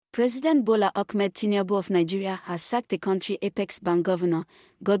President Bola Ahmed Tinubu of Nigeria has sacked the country's apex bank governor,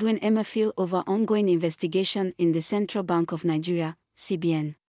 Godwin Emefiele, over ongoing investigation in the Central Bank of Nigeria,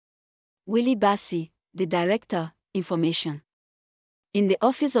 CBN. Willie Bassi, the Director, Information in the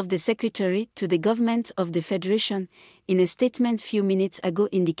Office of the Secretary to the Government of the Federation, in a statement few minutes ago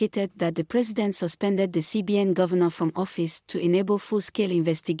indicated that the President suspended the CBN governor from office to enable full-scale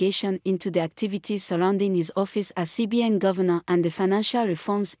investigation into the activities surrounding his office as CBN governor and the financial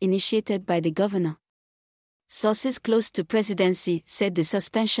reforms initiated by the governor. Sources close to presidency said the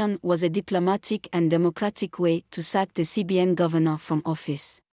suspension was a diplomatic and democratic way to sack the CBN governor from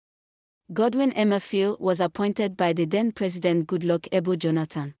office. Godwin Emefiele was appointed by the then-President Goodluck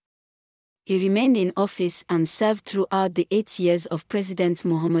Jonathan. He remained in office and served throughout the 8 years of President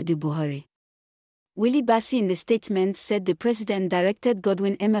Muhammadu Buhari. Willie Bassi in the statement said the President directed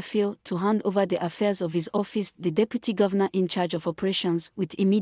Godwin Emefiele to hand over the affairs of his office, the Deputy Governor in charge of operations, with immediate